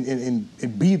ahead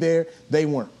and be there. They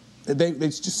weren't. They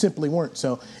just simply weren't.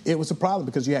 So it was a problem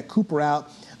because you had Cooper out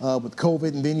with COVID,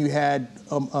 and then you had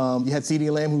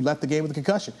CeeDee Lamb, who left the game with a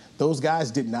concussion. Those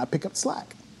guys did not pick up the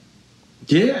slack.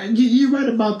 Yeah, you're right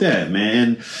about that,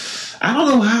 man. I don't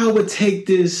know how I would take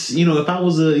this. If I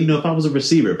was a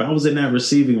receiver, if I was in that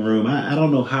receiving room, I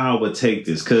don't know how I would take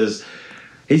this because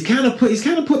he's kind of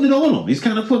putting it on him. He's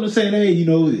kind of saying,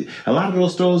 hey, a lot of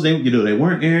those throws, they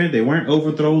weren't errant, they weren't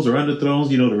overthrows or underthrows.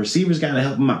 The receivers got to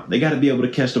help them out. They got to be able to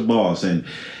catch the balls. And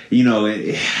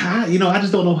I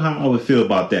just don't know how I would feel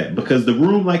about that because the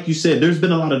room, like you said, there's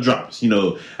been a lot of drops.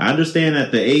 I understand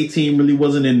that the A team really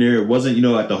wasn't in there. It wasn't,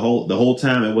 at the whole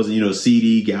time. It wasn't,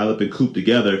 CD, Gallup, and Coop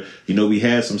together. We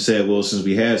had some Ced Wilsons,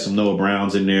 we had some Noah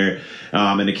Browns in there,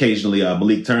 and occasionally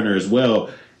Malik Turner as well.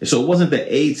 So it wasn't the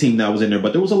A team that was in there,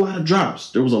 but there was a lot of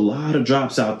drops. There was a lot of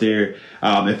drops out there.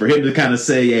 And for him to kind of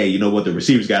say, hey, you know what, the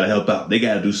receivers got to help out. They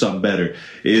got to do something better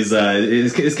is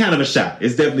kind of a shot.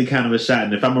 It's definitely kind of a shot.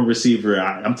 And if I'm a receiver,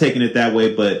 I'm taking it that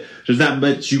way, but there's not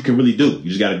much you can really do. You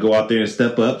just got to go out there and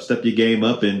step your game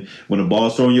up. And when the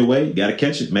ball's thrown your way, you got to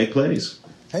catch it, make plays.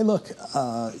 Hey, look,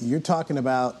 you're talking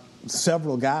about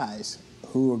several guys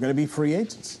who are going to be free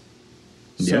agents.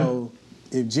 So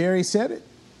if Jerry said it,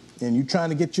 and you're trying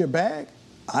to get your bag,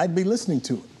 I'd be listening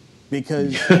to it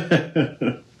because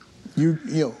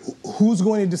who's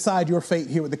going to decide your fate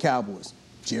here with the Cowboys?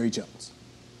 Jerry Jones.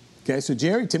 Okay, so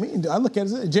Jerry, to me, I look at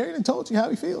it as Jerry done told you how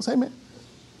he feels. Hey, man,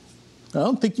 I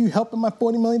don't think you helping my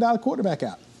 $40 million quarterback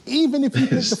out, even if you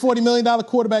think the $40 million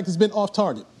quarterback has been off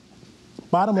target.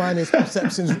 Bottom line is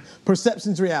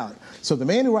perception's reality. So the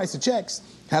man who writes the checks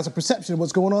has a perception of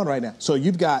what's going on right now. So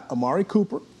you've got Amari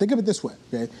Cooper. Think of it this way,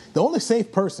 okay? The only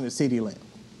safe person is CeeDee Lamb.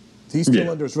 He's still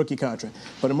under his rookie contract.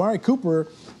 But Amari Cooper,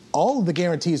 all of the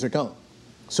guarantees are gone.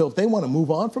 So if they want to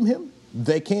move on from him,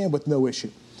 they can with no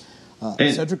issue.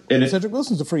 Cedric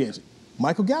Wilson's a free agent.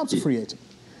 Michael Gallup's a free agent.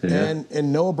 Yeah.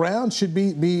 And Noah Brown should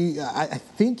be I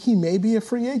think he may be a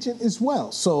free agent as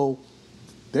well. So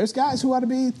there's guys who ought to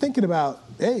be thinking about,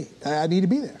 hey, I need to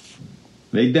be there.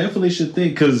 They definitely should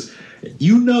think because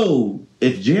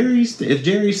if Jerry's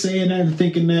saying that and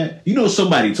thinking that,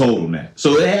 somebody told him that.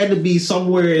 So it had to be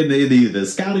somewhere in the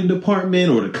scouting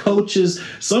department or the coaches.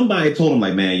 Somebody told him,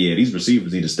 like, man, yeah, these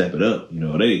receivers need to step it up.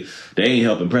 They ain't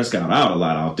helping Prescott out a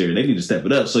lot out there. They need to step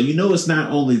it up. So it's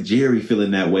not only Jerry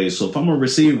feeling that way. So if I'm a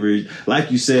receiver,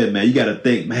 like you said, man, you got to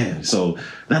think, man. So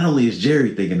not only is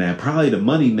Jerry thinking that, probably the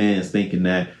money man's thinking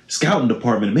that, scouting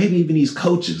department, maybe even these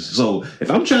coaches. So if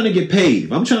I'm trying to get paid,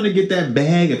 if I'm trying to get that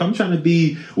bag, if I'm trying to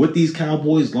be with these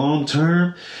Cowboys long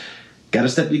term, got to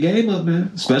step your game up,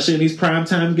 man. Especially in these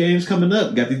primetime games coming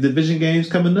up. Got these division games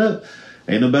coming up.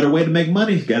 Ain't no better way to make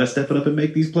money. Got to step it up and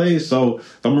make these plays. So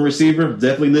if I'm a receiver,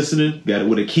 definitely listening. Got it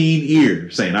with a keen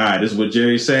ear, saying, all right, this is what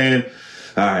Jerry's saying.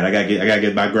 All right, I gotta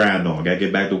get my grind on. Got to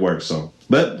get back to work. So,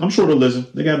 but I'm sure they'll listen.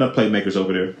 They got enough playmakers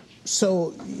over there.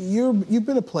 So you've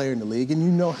been a player in the league, and you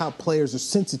know how players are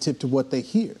sensitive to what they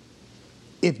hear.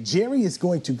 If Jerry is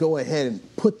going to go ahead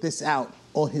and put this out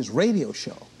on his radio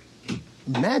show,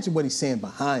 imagine what he's saying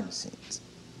behind the scenes.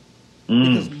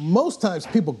 Because most times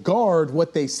people guard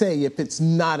what they say if it's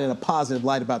not in a positive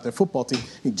light about their football team. I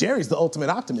mean, Jerry's the ultimate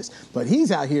optimist, but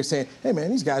he's out here saying, hey, man,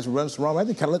 these guys were running the wrong way.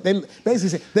 They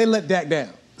basically say they let Dak down.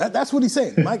 That's what he's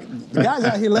saying. The guys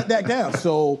out here let Dak down.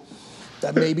 So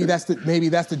maybe that's the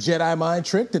Jedi mind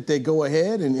trick that they go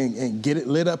ahead and get it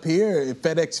lit up here at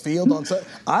FedEx Field on Sunday.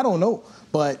 I don't know,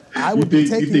 but I would be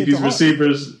taking it to heart.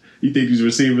 You think these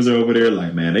receivers are over there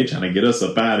like, man, they trying to get us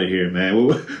up out of here, man.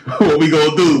 What we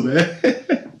gonna do,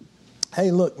 man? Hey,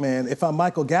 look, man, if I'm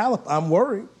Michael Gallup, I'm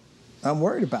worried. I'm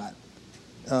worried about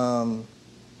it.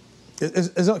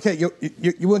 It's okay. You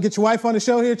want to get your wife on the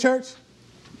show here, Church?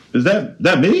 Is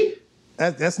that me?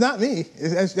 That's not me.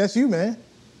 That's you, man.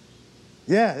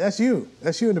 Yeah, that's you.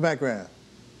 That's you in the background.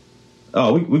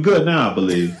 Oh, we good now, I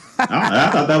believe. I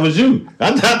thought that was you.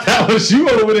 I thought that was you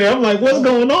over there. I'm like, what's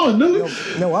going on, dude?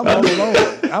 No, I'm all alone.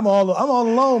 I'm all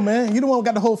alone, man. You the one who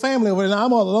got the whole family over there. Now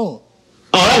I'm all alone.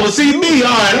 Oh, that was CB. All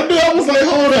right. I was like,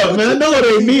 hold up, man. I know it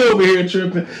ain't me over here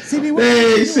tripping. CB,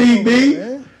 hey,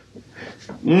 CB.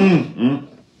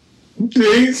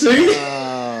 See?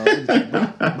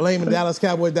 Blaming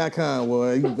DallasCowboys.com,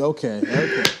 boy. Okay.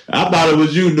 I thought it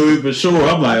was you, Nui, for sure.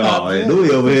 I'm like, oh, man,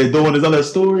 Nui over here doing his other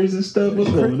stories and stuff.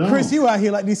 What's going on? Chris, you out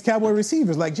here like these Cowboy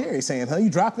receivers, like Jerry saying, huh? You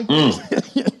dropping?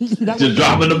 Just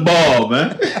dropping the ball,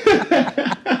 man.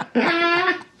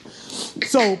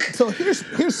 So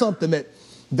here's something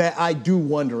that I do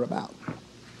wonder about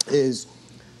is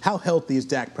how healthy is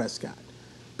Dak Prescott?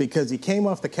 Because he came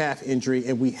off the calf injury,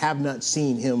 and we have not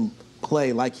seen him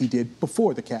play like he did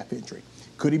before the calf injury.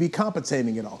 Could he be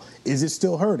compensating at all? Is it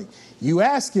still hurting? You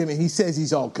ask him, and he says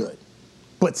he's all good.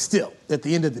 But still, at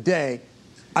the end of the day,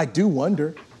 I do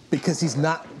wonder because he's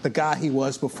not the guy he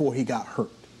was before he got hurt.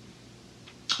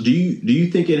 Do you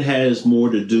think it has more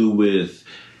to do with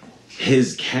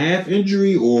his calf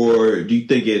injury, or do you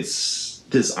think it's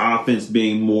this offense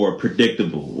being more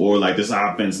predictable, or like this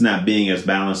offense not being as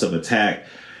balanced of attack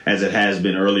as it has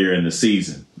been earlier in the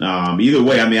season? Either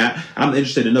way, I mean, I'm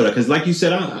interested to know that because, like you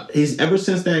said, he's ever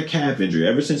since that calf injury,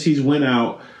 ever since he's went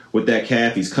out with that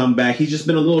calf, he's come back. He's just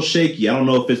been a little shaky. I don't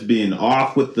know if it's been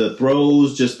off with the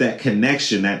throws, just that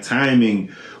connection, that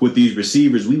timing with these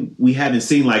receivers. We haven't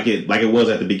seen like it was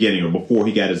at the beginning or before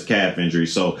he got his calf injury.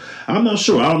 So I'm not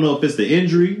sure. I don't know if it's the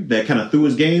injury that kind of threw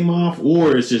his game off,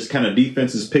 or it's just kind of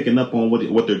defenses picking up on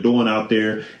what they're doing out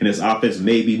there, and his offense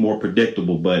may be more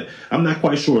predictable. But I'm not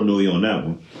quite sure, Nui, on that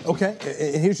one. Okay,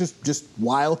 and here's just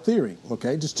wild theory.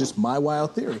 Okay, just my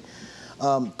wild theory.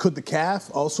 Could the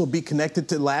calf also be connected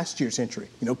to last year's injury?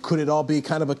 Could it all be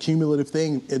kind of a cumulative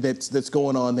thing that's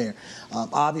going on there?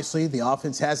 Obviously, the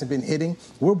offense hasn't been hitting.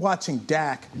 We're watching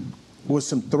Dak with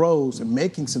some throws and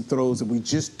making some throws that we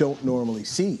just don't normally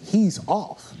see. He's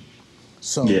off.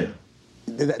 So yeah,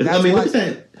 look at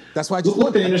that. That's why I just look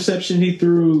at the interception he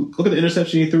threw. Look at the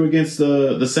interception he threw against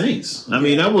the Saints. I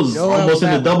mean, that was almost in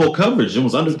the double coverage. It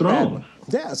was underthrown.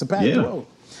 Yeah, it's a bad throw.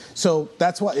 So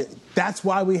that's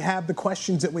why we have the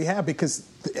questions that we have, because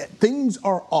things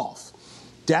are off.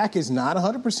 Dak is not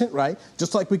 100% right,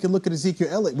 just like we can look at Ezekiel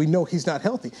Elliott. We know he's not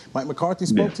healthy. Mike McCarthy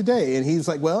spoke today, and he was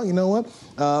like, well, you know what?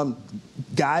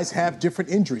 Guys have different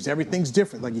injuries. Everything's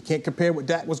different. Like, you can't compare what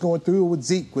Dak was going through with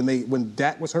Zeke when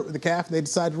Dak was hurt with the calf and they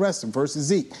decided to rest him versus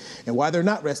Zeke, and why they're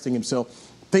not resting him. So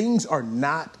things are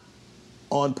not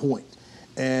on point.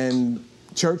 And,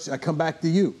 Church, I come back to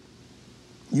you.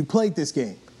 You played this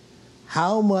game.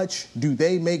 How much do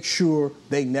they make sure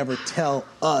they never tell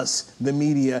us, the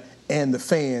media and the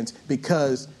fans,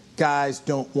 because guys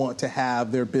don't want to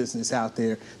have their business out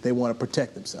there? They want to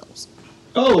protect themselves.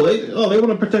 They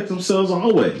want to protect themselves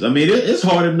always. I mean, it's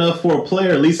hard enough for a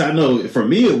player. At least I know for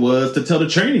me it was to tell the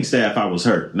training staff I was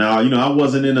hurt. Now, I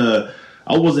wasn't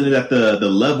at the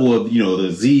level of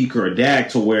the Zeke or Dak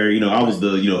to where I was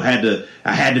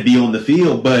I had to be on the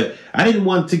field, but I didn't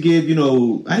want to I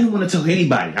didn't want to tell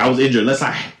anybody I was injured unless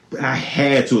I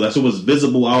had to, unless it was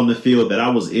visible out on the field that I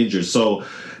was injured. So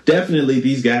definitely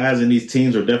these guys and these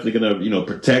teams are definitely going to,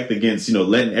 protect against,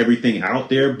 letting everything out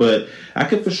there. But I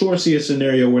could for sure see a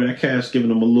scenario where that cat's giving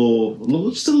him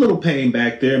just a little pain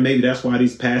back there. Maybe that's why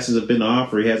these passes have been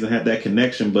off, or he hasn't had that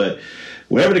connection. But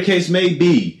whatever the case may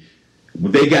be,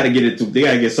 they got to get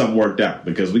something worked out,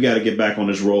 because we got to get back on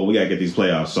this roll. We got to get these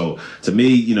playoffs. So to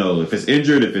me, if it's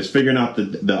injured, if it's figuring out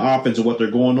the offense and what they're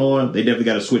going on, they definitely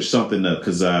got to switch something up,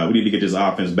 because we need to get this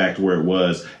offense back to where it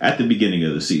was at the beginning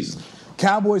of the season.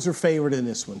 Cowboys are favored in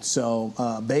this one. So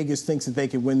Vegas thinks that they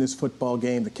can win this football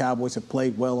game. The Cowboys have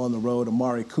played well on the road.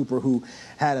 Amari Cooper, who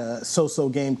had a so-so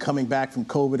game coming back from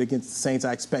COVID against the Saints,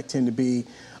 I expect him to be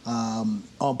on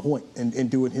point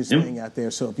and doing his thing out there.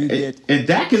 So if you get and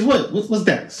Dak is what's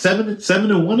Dak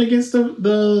 7-1 against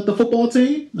the football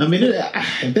team. I mean,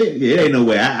 it ain't no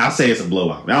way. I'll say it's a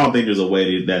blowout. I don't think there's a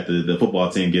way that the football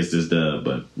team gets this dub,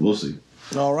 but we'll see.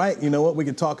 All right, you know what? We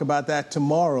can talk about that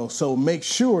tomorrow. So make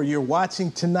sure you're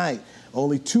watching tonight.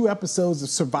 Only 2 episodes of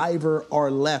Survivor are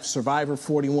left. Survivor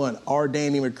 41. Our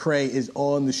Danny McCray is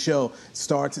on the show.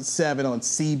 Starts at 7 on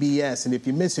CBS. And if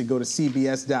you miss it, go to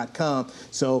CBS.com.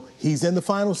 So he's in the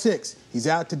final 6. He's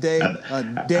out today. I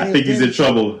think he's in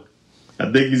trouble.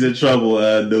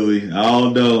 Dewey. I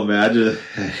don't know, man.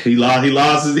 He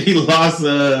lost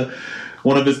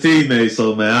one of his teammates.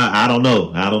 So, man, I don't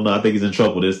know. I think he's in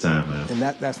trouble this time, man. And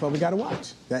that's why we got to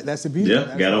watch. That's the beauty.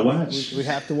 Yeah, got to watch. We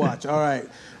have to watch. All right.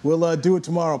 We'll do it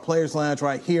tomorrow. Players Lounge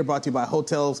right here, brought to you by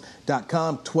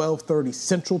Hotels.com, 12:30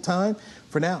 Central Time.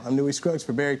 For now, I'm Newy Scruggs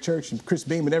for Barry Church and Chris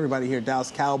Beam and everybody here at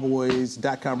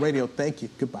DallasCowboys.com radio. Thank you.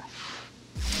 Goodbye.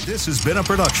 This has been a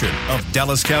production of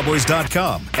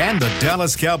DallasCowboys.com and the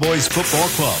Dallas Cowboys Football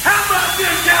Club. How about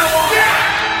this, Cowboys? Yeah!